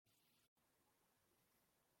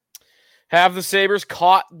Have the Sabres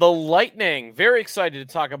caught the Lightning? Very excited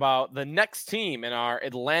to talk about the next team in our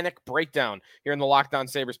Atlantic breakdown here in the Locked On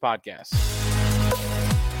Sabres podcast.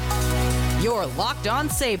 Your Locked On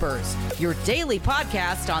Sabres, your daily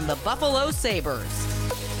podcast on the Buffalo Sabres.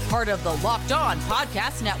 Part of the Locked On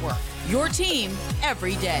Podcast Network, your team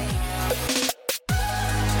every day.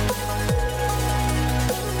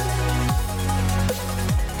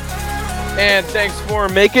 And thanks for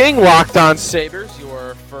making Locked On Sabres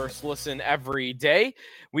your first listen every day.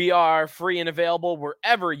 We are free and available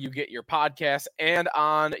wherever you get your podcasts and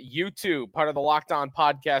on YouTube, part of the Locked On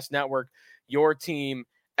Podcast Network, your team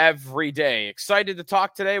every day. Excited to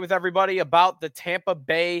talk today with everybody about the Tampa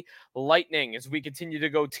Bay Lightning as we continue to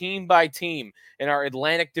go team by team in our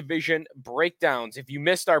Atlantic Division breakdowns. If you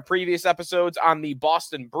missed our previous episodes on the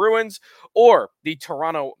Boston Bruins or the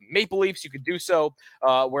Toronto Maple Leafs, you could do so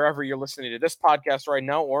wherever you're listening to this podcast right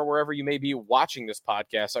now or wherever you may be watching this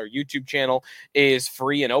podcast. Our YouTube channel is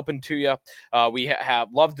free and open to you. We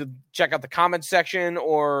have loved to check out the comment section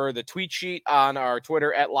or the tweet sheet on our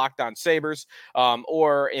Twitter at Locked On Sabres,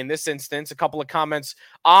 or in this instance, a couple of comments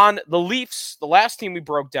on the Leafs, the last team we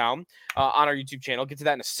broke down on our YouTube channel. Get to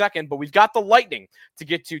that in a second, but we've got the Lightning to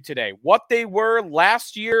get to today. What they were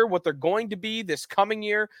last year, what they're going to be this coming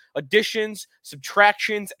year, additions,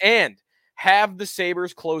 subtractions, and have the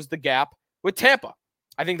Sabres close the gap with Tampa.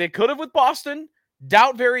 I think they could have with Boston.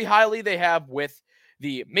 Doubt very highly they have with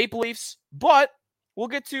the Maple Leafs, but we'll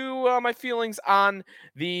get to my feelings on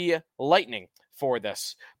the Lightning for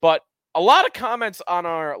this. But a lot of comments on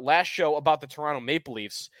our last show about the Toronto Maple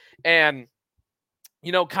Leafs and,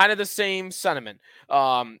 you know, kind of the same sentiment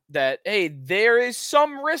that, hey, there is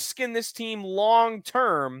some risk in this team long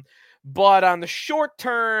term, but on the short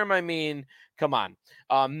term, I mean, come on.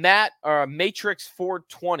 Matrix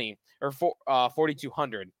 420 or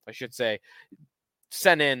 4200, I should say,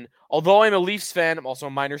 sent in, although I'm a Leafs fan, I'm also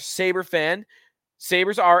a minor Sabre fan.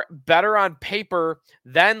 Sabres are better on paper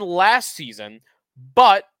than last season,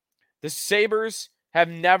 but the Sabres have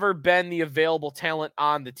never been the available talent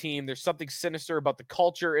on the team. There's something sinister about the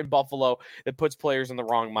culture in Buffalo that puts players in the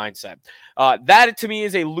wrong mindset. That, to me,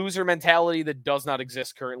 is a loser mentality that does not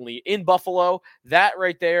exist currently in Buffalo. That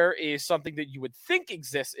right there is something that you would think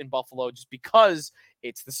exists in Buffalo just because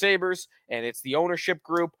it's the Sabres and it's the ownership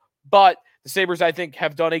group. But the Sabres, I think,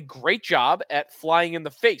 have done a great job at flying in the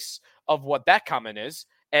face of what that comment is.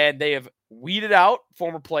 And they have weeded out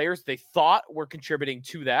former players they thought were contributing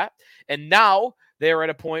to that. And now they're at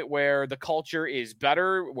a point where the culture is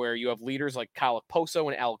better, where you have leaders like Kyle Okposo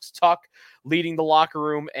and Alex Tuck leading the locker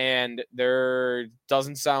room, and there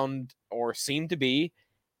doesn't sound or seem to be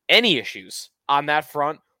any issues on that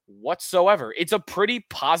front whatsoever. It's a pretty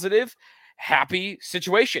positive, happy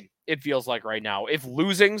situation, it feels like right now. If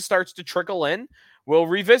losing starts to trickle in, we'll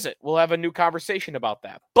revisit. We'll have a new conversation about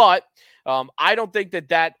that. But I don't think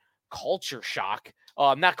that culture shock,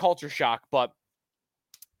 not culture shock, but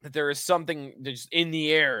that there is something just in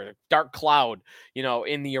the air, dark cloud,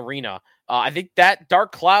 in the arena. I think that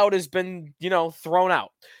dark cloud has been, thrown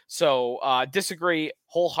out. So disagree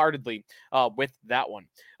wholeheartedly with that one.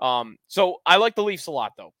 So I like the Leafs a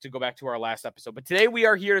lot, though, to go back to our last episode. But today we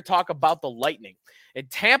are here to talk about the Lightning. And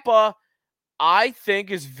Tampa, I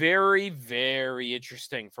think, is very, very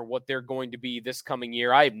interesting for what they're going to be this coming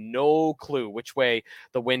year. I have no clue which way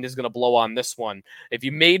the wind is going to blow on this one. If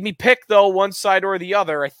you made me pick, though, one side or the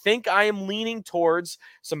other, I think I am leaning towards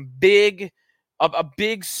a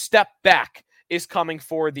big step back is coming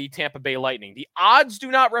for the Tampa Bay Lightning. The odds do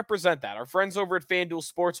not represent that. Our friends over at FanDuel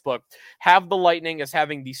Sportsbook have the Lightning as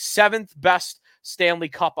having the 7th best Stanley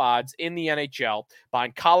Cup odds in the NHL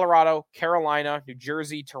behind Colorado, Carolina, New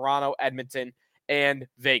Jersey, Toronto, Edmonton, and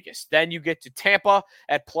Vegas. Then you get to Tampa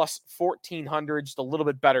at plus 1,400, just a little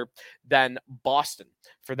bit better than Boston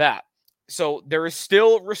for that. So there is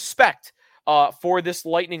still respect for this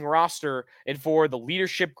Lightning roster and for the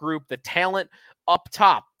leadership group, the talent up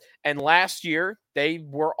top. And last year, they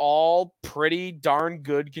were all pretty darn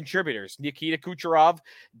good contributors. Nikita Kucherov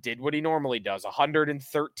did what he normally does,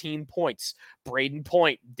 113 points. Braden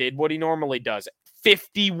Point did what he normally does,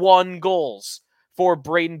 51 goals for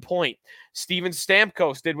Braden Point. Steven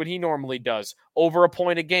Stamkos did what he normally does, over a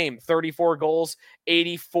point a game, 34 goals,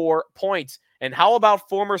 84 points. And how about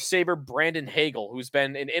former Sabre Brandon Hagel, who's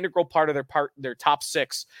been an integral part of their top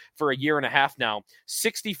 6 for a year and a half now?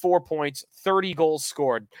 64 points, 30 goals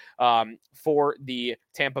scored for the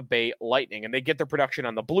Tampa Bay Lightning. And they get their production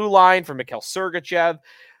on the blue line from Mikhail Sergachev.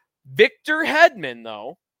 Victor Hedman,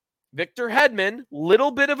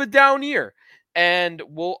 little bit of a down year. And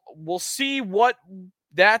we'll see what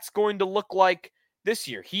that's going to look like this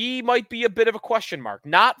year. He might be a bit of a question mark,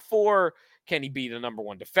 not for can he be the number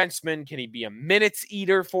one defenseman? Can he be a minutes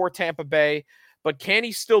eater for Tampa Bay? But can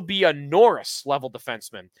he still be a Norris level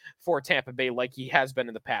defenseman for Tampa Bay like he has been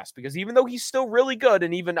in the past? Because even though he's still really good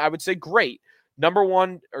and even I would say great, number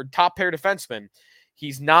one or top pair defenseman,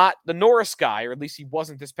 he's not the Norris guy, or at least he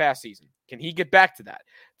wasn't this past season. Can he get back to that?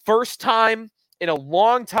 First time in a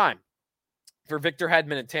long time for Victor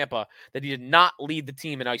Hedman in Tampa that he did not lead the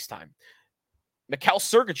team in ice time. Mikhail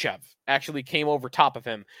Sergachev actually came over top of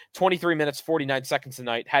him. 23 minutes, 49 seconds a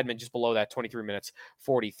night. Hedman just below that, 23 minutes,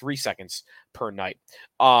 43 seconds per night.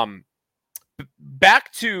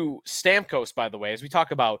 Back to Stamkos, by the way, as we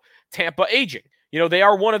talk about Tampa aging. They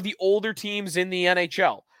are one of the older teams in the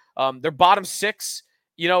NHL. Their bottom six,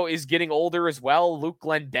 is getting older as well. Luke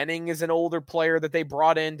Glendening is an older player that they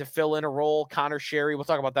brought in to fill in a role. Connor Sherry, we'll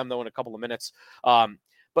talk about them, though, in a couple of minutes.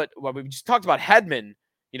 But we just talked about Hedman.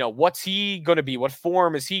 What's he going to be? What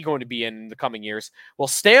form is he going to be in the coming years? Well,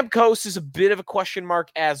 Stamkos is a bit of a question mark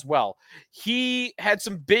as well. He had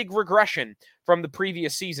some big regression from the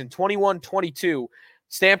previous season, 21-22.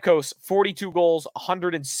 Stamkos, 42 goals,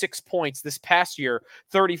 106 points. This past year,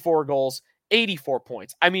 34 goals, 84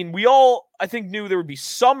 points. I mean, we all, I think, knew there would be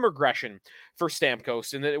some regression for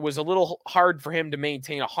Stamkos, and that it was a little hard for him to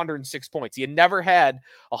maintain 106 points. He had never had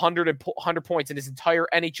 100 points in his entire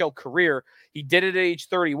NHL career. He did it at age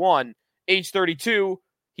 31. Age 32,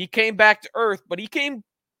 he came back to earth, but he came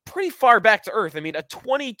pretty far back to earth. I mean, a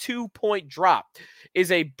 22-point drop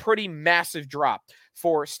is a pretty massive drop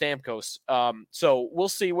for Stamkos. So we'll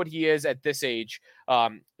see what he is at this age.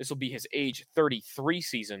 This will be his age 33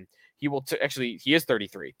 season. He will he is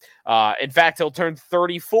 33. In fact, he'll turn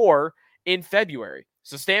 34 in February.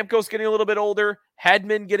 So Stamkos getting a little bit older,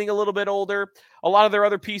 Hedman getting a little bit older. A lot of their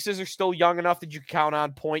other pieces are still young enough that you can count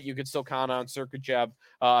on. Point, you could still count on Sergachev,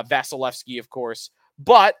 Vasilevsky, of course.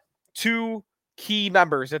 But two key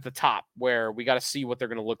members at the top where we got to see what they're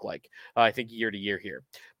going to look like, I think, year to year here.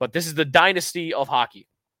 But this is the dynasty of hockey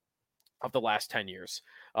of the last 10 years.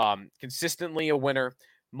 Consistently a winner,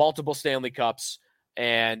 multiple Stanley Cups.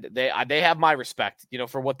 And they have my respect,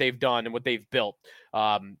 for what they've done and what they've built.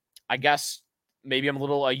 I guess maybe I'm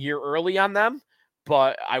a year early on them,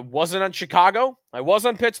 but I wasn't on Chicago. I was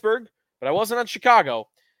on Pittsburgh, but I wasn't on Chicago.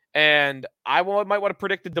 And I might want to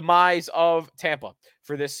predict the demise of Tampa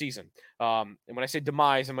for this season. And when I say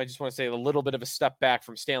demise, I might just want to say a little bit of a step back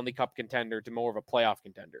from Stanley Cup contender to more of a playoff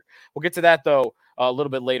contender. We'll get to that, though, a little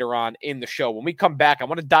bit later on in the show. When we come back, I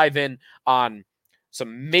want to dive in on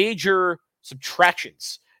some major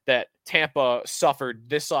subtractions that Tampa suffered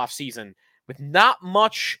this offseason with not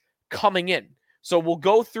much coming in. So we'll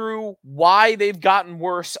go through why they've gotten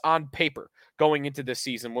worse on paper going into this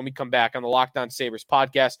season when we come back on the Locked On Sabres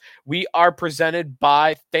podcast. We are presented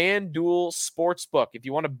by FanDuel Sportsbook. If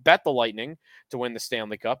you want to bet the Lightning to win the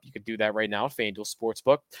Stanley Cup, you could do that right now at FanDuel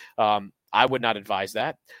Sportsbook. I would not advise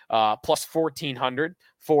that. Plus 1,400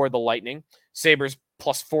 for the Lightning. Sabres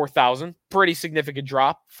plus 4,000. Pretty significant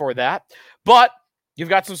drop for that. But you've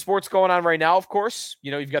got some sports going on right now, of course.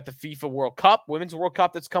 You've got the FIFA World Cup, Women's World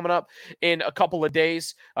Cup that's coming up in a couple of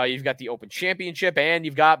days. You've got the Open Championship, and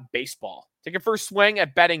you've got baseball. Take your first swing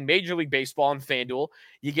at betting Major League Baseball on FanDuel.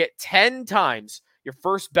 You get 10 times your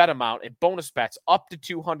first bet amount in bonus bets up to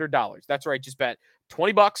 $200. That's right, just bet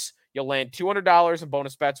 $20. You'll land $200 in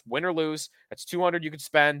bonus bets, win or lose. That's $200 you could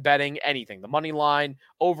spend betting anything. The money line,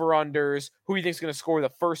 over-unders, who you think is going to score the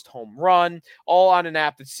first home run, all on an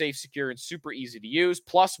app that's safe, secure, and super easy to use.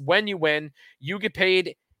 Plus, when you win, you get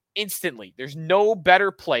paid instantly. There's no better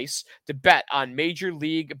place to bet on Major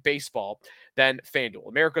League Baseball than FanDuel,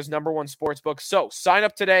 America's #1 sportsbook. So sign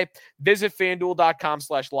up today. Visit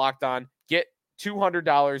FanDuel.com/lockedon. Get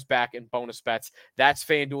 $200 back in bonus bets. That's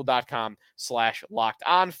FanDuel.com/locked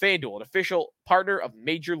on. FanDuel, an official partner of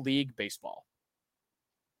Major League Baseball.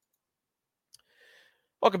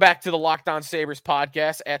 Welcome back to the Locked On Sabres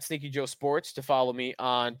podcast at Sneaky Joe Sports. To follow me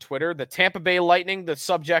on Twitter, the Tampa Bay Lightning, the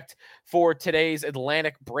subject for today's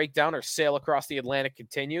Atlantic breakdown or sail across the Atlantic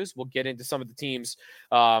continues. We'll get into some of the teams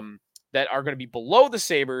that are going to be below the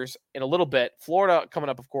Sabres in a little bit. Florida coming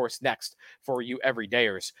up, of course, next for you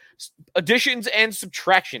everydayers. Additions and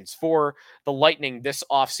subtractions for the Lightning this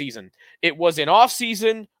offseason. It was an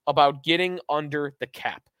offseason about getting under the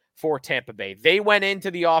cap for Tampa Bay. They went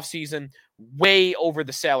into the offseason way over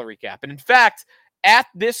the salary cap. And in fact, at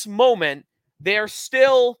this moment, they're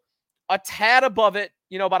still a tad above it,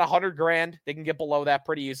 about $100,000. They can get below that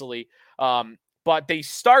pretty easily. But they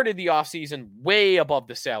started the offseason way above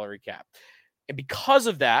the salary cap. And because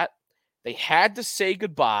of that, they had to say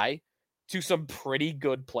goodbye to some pretty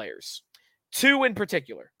good players. Two in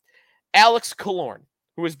particular. Alex Killorn,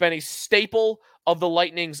 who has been a staple of the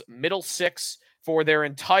Lightning's middle six for their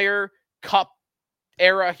entire Cup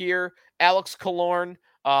era here. Alex Killorn,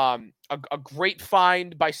 a great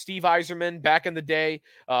find by Steve Yzerman back in the day.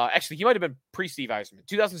 Actually, he might have been pre-Steve Yzerman,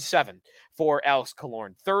 2007 for Alex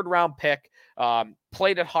Killorn. Third-round pick,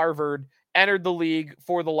 played at Harvard, entered the league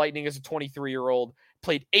for the Lightning as a 23-year-old,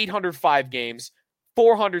 played 805 games,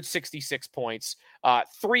 466 points,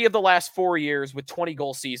 3 of the last 4 years with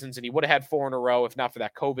 20-goal seasons, and he would have had 4 in a row if not for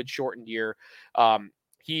that COVID-shortened year.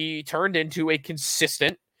 He turned into a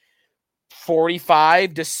consistent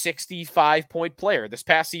 45 to 65 point player. This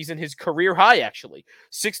past season, his career high, actually,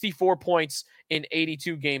 64 points in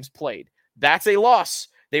 82 games played. That's a loss.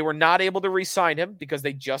 They were not able to re-sign him because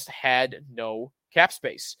they just had no cap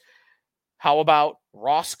space. How about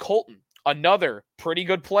Ross Colton, another pretty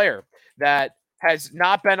good player that has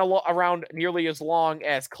not been around nearly as long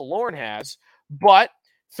as Killorn has, but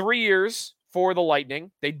 3 years for the Lightning.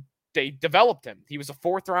 They developed him. He was a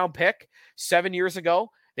 4th-round pick 7 years ago.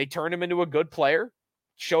 They turned him into a good player,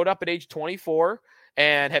 showed up at age 24,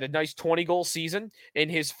 and had a nice 20-goal season in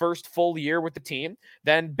his first full year with the team.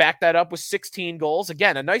 Then backed that up with 16 goals.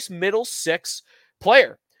 Again, a nice middle six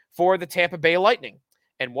player for the Tampa Bay Lightning.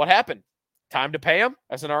 And what happened? Time to pay him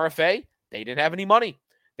as an RFA. They didn't have any money.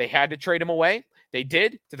 They had to trade him away. They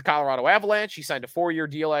did to the Colorado Avalanche. He signed a 4-year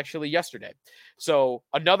deal actually yesterday. So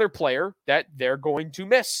another player that they're going to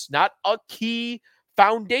miss. Not a key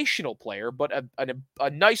foundational player, but a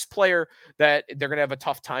nice player that they're going to have a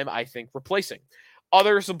tough time, I think, replacing.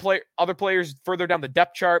 Other players further down the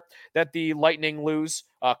depth chart that the Lightning lose.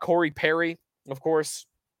 Corey Perry, of course,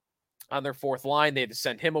 on their 4th line. They had to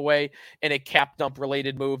send him away in a cap dump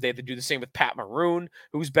related move. They had to do the same with Pat Maroon,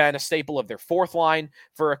 who's been a staple of their 4th line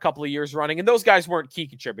for a couple of years running. And those guys weren't key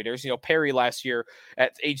contributors. Perry last year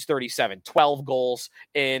at age 37, 12 goals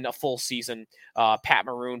in a full season. Pat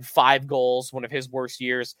Maroon, 5 goals, one of his worst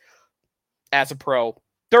years as a pro.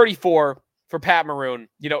 34 for Pat Maroon.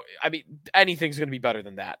 Anything's going to be better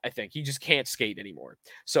than that, I think. He just can't skate anymore.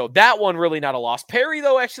 So that one really not a loss. Perry,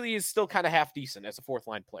 though, actually is still kind of half decent as a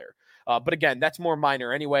 4th-line player. But again, that's more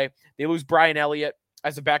minor anyway. They lose Brian Elliott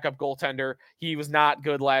as a backup goaltender. He was not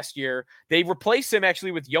good last year. They replaced him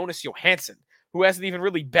actually with Jonas Johansson, who hasn't even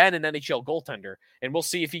really been an NHL goaltender. And we'll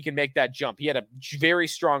see if he can make that jump. He had a very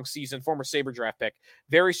strong season, former Sabre draft pick,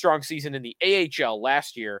 very strong season in the AHL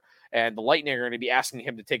last year. And the Lightning are going to be asking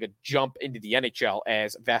him to take a jump into the NHL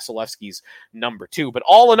as Vasilevsky's number 2. But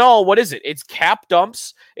all in all, what is it? It's cap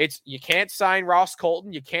dumps. You can't sign Ross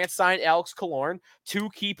Colton. You can't sign Alex Killorn, 2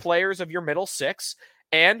 key players of your middle six.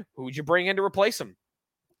 And who'd you bring in to replace him?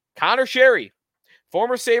 Connor Sherry,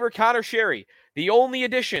 former Sabre Connor Sherry. The only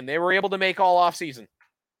addition they were able to make all offseason.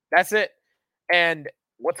 That's it. And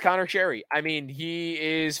what's Connor Sherry? He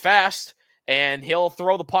is fast, and he'll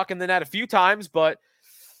throw the puck in the net a few times, but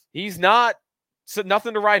he's nothing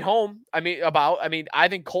to write home about. I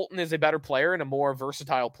think Colton is a better player and a more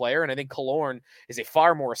versatile player, and I think Killorn is a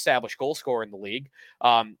far more established goal scorer in the league.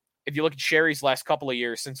 If you look at Sherry's last couple of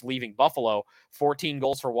years since leaving Buffalo, 14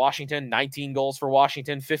 goals for Washington, 19 goals for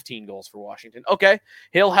Washington, 15 goals for Washington. Okay,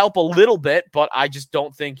 he'll help a little bit, but I just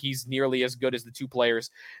don't think he's nearly as good as the 2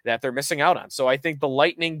 players that they're missing out on. So I think the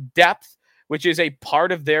Lightning depth, which is a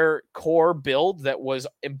part of their core build that was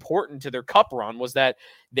important to their cup run, was that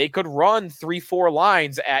they could run 3-4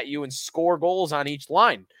 lines at you and score goals on each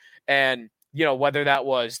line. And whether that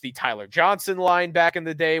was the Tyler Johnson line back in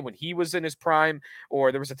the day when he was in his prime,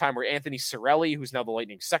 or there was a time where Anthony Cirelli, who's now the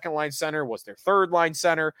Lightning 2nd-line center, was their 3rd-line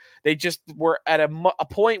center. They just were at a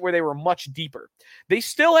point where they were much deeper. They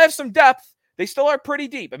still have some depth. They still are pretty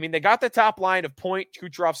deep. They got the top line of Point,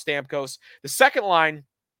 Kucherov, Stamkos. The second line,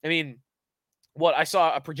 what I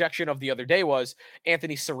saw a projection of the other day was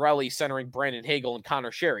Anthony Cirelli centering Brandon Hagel and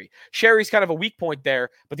Connor Sherry. Sherry's kind of a weak point there,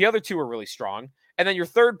 but the other 2 are really strong. And then your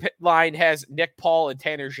 3rd line has Nick Paul and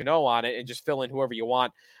Tanner Jeannot on it, and just fill in whoever you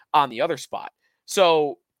want on the other spot.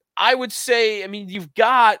 So I would say, you've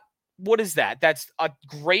got, what is that? That's a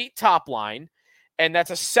great top line, and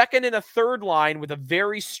that's a 2nd and a 3rd line with a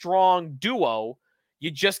very strong duo.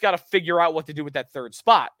 You just got to figure out what to do with that 3rd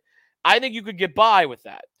spot. I think you could get by with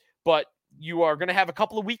that, but you are going to have a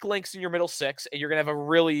couple of weak links in your middle six, and you're going to have a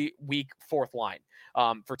really weak 4th line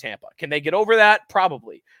for Tampa. Can they get over that?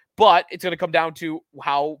 Probably. But it's going to come down to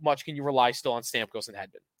how much can you rely still on Stamkos and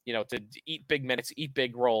Hedman, to eat big minutes, eat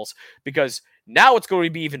big roles, because now it's going to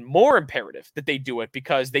be even more imperative that they do it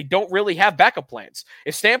because they don't really have backup plans.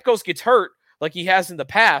 If Stamkos gets hurt like he has in the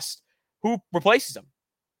past, who replaces him?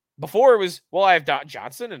 Before it was, I have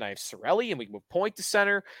Johnson and I have Cirelli and we can move Point to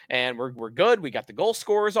center and we're good. We got the goal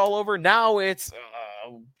scorers all over. Now it's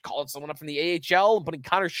calling someone up from the AHL and putting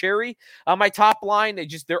Connor Sherry on my top line.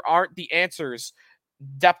 There aren't the answers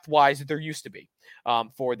depth-wise that there used to be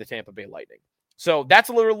for the Tampa Bay Lightning. So that's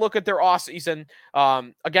a little look at their offseason.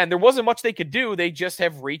 Again, there wasn't much they could do. They just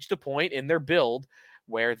have reached a point in their build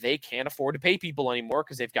where they can't afford to pay people anymore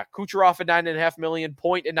because they've got Kucherov at $9.5 million,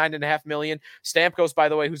 Point at $9.5 million, Stamkos, by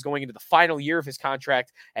the way, who's going into the final year of his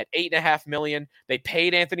contract at $8.5 million. They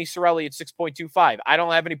paid Anthony Cirelli at $6.25. I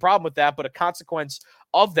don't have any problem with that, but a consequence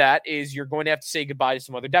of that is you're going to have to say goodbye to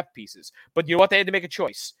some other depth pieces. But you know what? They had to make a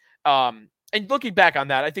choice. And looking back on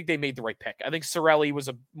that, I think they made the right pick. I think Cirelli was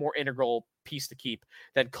a more integral piece to keep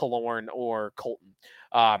than Killorn or Colton.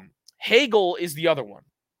 Hagel is the other one.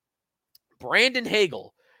 Brandon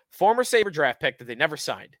Hagel, former Sabre draft pick that they never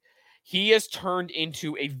signed. He has turned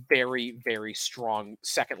into a very, very strong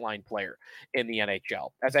second-line player in the NHL.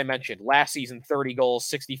 As I mentioned, last season, 30 goals,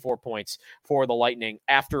 64 points for the Lightning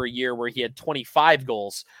after a year where he had 25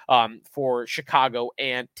 goals for Chicago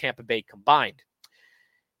and Tampa Bay combined.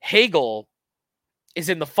 Hagel is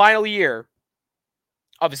in the final year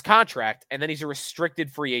of his contract, and then he's a restricted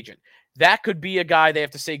free agent. That could be a guy they have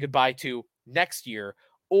to say goodbye to next year,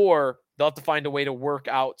 or they'll have to find a way to work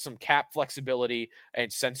out some cap flexibility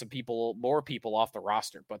and send more people off the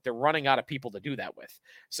roster. But they're running out of people to do that with.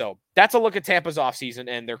 So that's a look at Tampa's offseason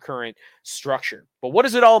and their current structure. But what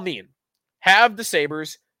does it all mean? Have the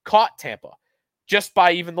Sabres caught Tampa just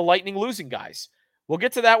by even the Lightning losing guys? We'll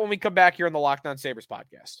get to that when we come back here on the Locked On Sabres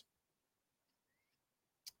podcast.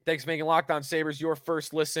 Thanks for making Locked On Sabres your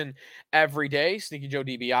first listen every day. Sneaky Joe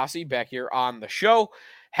DiBiase back here on the show.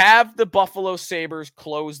 Have the Buffalo Sabres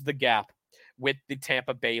close the gap with the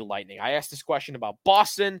Tampa Bay Lightning? I asked this question about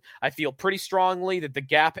Boston. I feel pretty strongly that the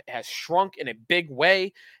gap has shrunk in a big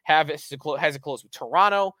way. Has it closed with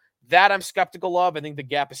Toronto? That I'm skeptical of. I think the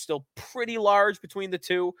gap is still pretty large between the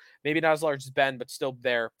two. Maybe not as large as Ben, but still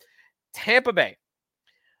there. Tampa Bay.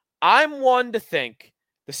 I'm one to think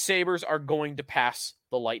the Sabres are going to pass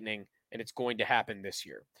the Lightning, and it's going to happen this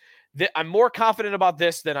year. I'm more confident about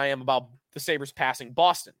this than I am about the Sabres passing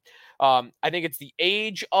Boston. I think it's the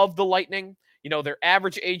age of the Lightning. You know, their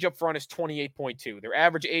average age up front is 28.2. Their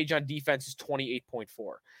average age on defense is 28.4.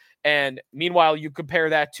 And meanwhile, you compare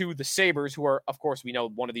that to the Sabres, who are, of course, we know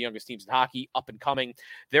one of the youngest teams in hockey, up and coming.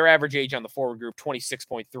 Their average age on the forward group,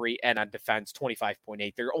 26.3, and on defense,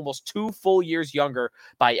 25.8. They're almost 2 full years younger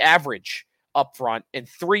by average up front and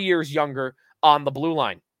 3 years younger on the blue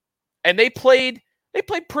line. And they played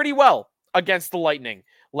pretty well against the Lightning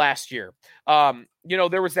last year.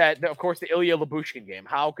 There was that, of course, the Ilya Lyubushkin game.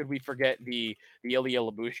 How could we forget the Ilya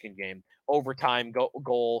Lyubushkin game? Overtime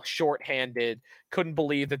goal, shorthanded. Couldn't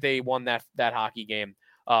believe that they won that hockey game.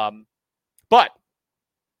 But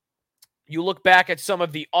you look back at some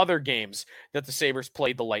of the other games that the Sabres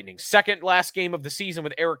played the Lightning. Second last game of the season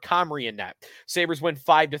with Eric Comrie in net. Sabres win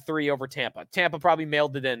 5-3 over Tampa. Tampa probably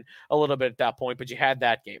mailed it in a little bit at that point, but you had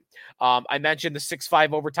that game. I mentioned the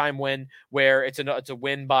 6-5 overtime win where it's a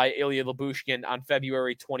win by Ilya Lyubushkin on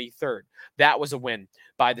February 23rd. That was a win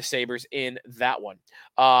by the Sabres in that one.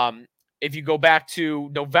 If you go back to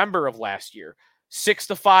November of last year,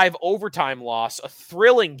 6-5 overtime loss, a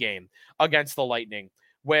thrilling game against the Lightning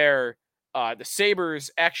where the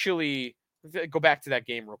Sabres actually go back to that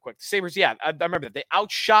game real quick. The Sabres, I remember that. They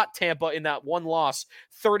outshot Tampa in that one loss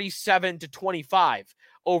 37-25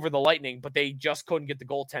 over the Lightning, but they just couldn't get the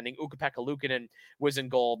goaltending. Ukko-Pekka Luukkonen was in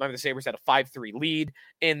goal. Remember, the Sabres had a 5-3 lead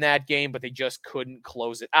in that game, but they just couldn't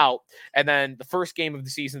close it out. And then the first game of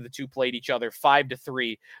the season, the two played each other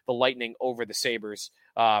 5-3, the Lightning over the Sabres.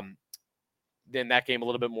 Then that game a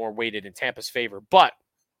little bit more weighted in Tampa's favor. But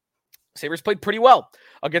Sabres played pretty well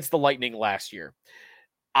against the Lightning last year.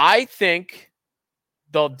 I think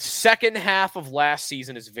the second half of last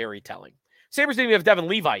season is very telling. Sabres didn't even have Devin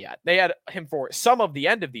Levi yet. They had him for some of the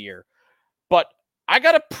end of the year. But I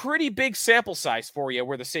got a pretty big sample size for you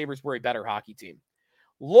where the Sabres were a better hockey team.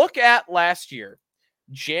 Look at last year,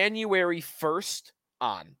 January 1st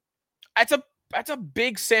on. That's a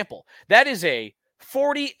big sample. That is a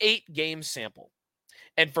 48-game sample.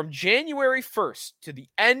 And from January 1st to the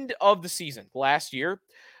end of the season last year,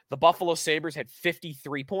 the Buffalo Sabres had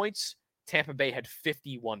 53 points. Tampa Bay had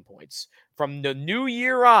 51 points. From the new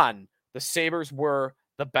year on, the Sabres were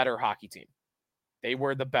the better hockey team. They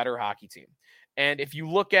were the better hockey team. And if you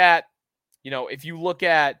look at,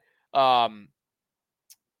 for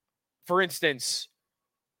instance,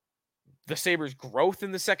 the Sabres' growth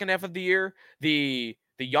in the second half of the year, the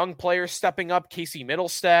the young players stepping up, Casey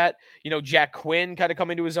Middlestat, Jack Quinn kind of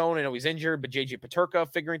coming to his own. I know he's injured, but JJ Peterka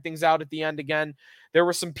figuring things out at the end again. There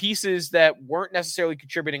were some pieces that weren't necessarily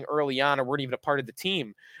contributing early on or weren't even a part of the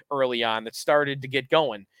team early on that started to get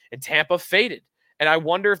going, and Tampa faded. And I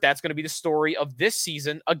wonder if that's going to be the story of this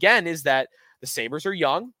season again, is that the Sabres are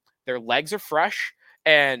young, their legs are fresh,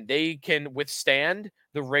 and they can withstand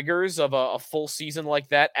the rigors of a full season like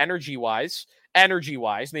that, energy-wise,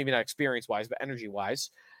 maybe not experience-wise, but energy-wise.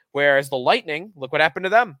 Whereas the Lightning, look what happened to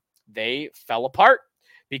them. They fell apart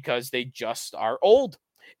because they just are old.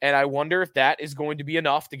 And I wonder if that is going to be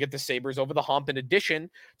enough to get the Sabres over the hump, in addition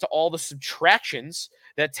to all the subtractions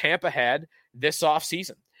that Tampa had this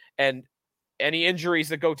offseason. And any injuries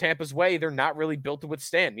that go Tampa's way, they're not really built to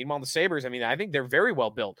withstand. Meanwhile, the Sabres, I think they're very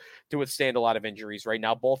well built to withstand a lot of injuries right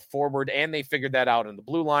now, both forward, and they figured that out in the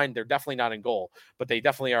blue line. They're definitely not in goal, but they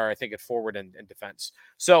definitely are, I think, at forward and defense.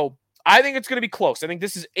 So I think it's going to be close. I think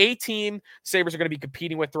this is a team Sabres are going to be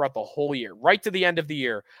competing with throughout the whole year. Right to the end of the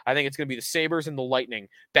year, I think it's going to be the Sabres and the Lightning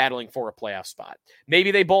battling for a playoff spot. Maybe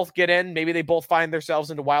they both get in. Maybe they both find themselves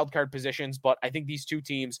into wild card positions, but I think these two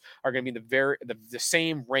teams are going to be in the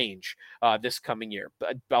same range this coming year.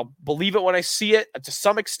 But I'll believe it when I see it to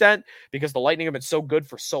some extent, because the Lightning have been so good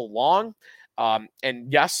for so long.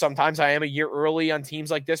 And yes, sometimes I am a year early on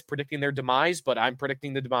teams like this predicting their demise, but I'm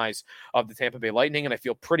predicting the demise of the Tampa Bay Lightning, and I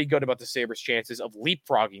feel pretty good about the Sabres' chances of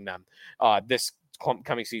leapfrogging them this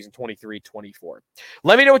coming season, 23-24.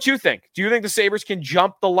 Let me know what you think. Do you think the Sabres can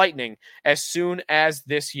jump the Lightning as soon as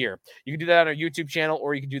this year? You can do that on our YouTube channel,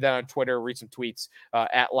 or you can do that on Twitter, or read some tweets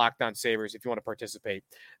at Locked On Sabres if you want to participate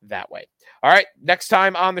that way. All right, next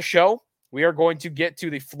time on the show, we are going to get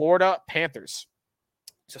to the Florida Panthers.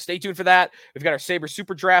 So stay tuned for that. We've got our Sabres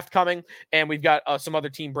Super Draft coming, and we've got some other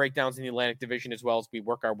team breakdowns in the Atlantic Division as well as we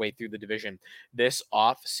work our way through the division this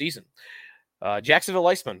off season. Jacksonville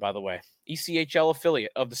Icemen, by the way, ECHL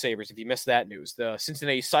affiliate of the Sabres, if you missed that news. The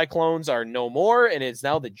Cincinnati Cyclones are no more, and it's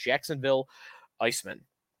now the Jacksonville Icemen.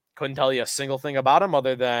 Couldn't tell you a single thing about them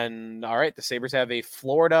other than, all right, the Sabres have a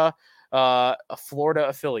Florida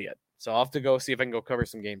affiliate. So I'll have to go see if I can go cover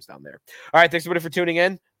some games down there. All right, thanks everybody for tuning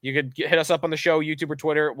in. You could hit us up on the show, YouTube or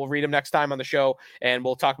Twitter. We'll read them next time on the show, and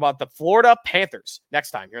we'll talk about the Florida Panthers next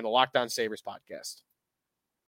time here on the Locked On Sabres podcast.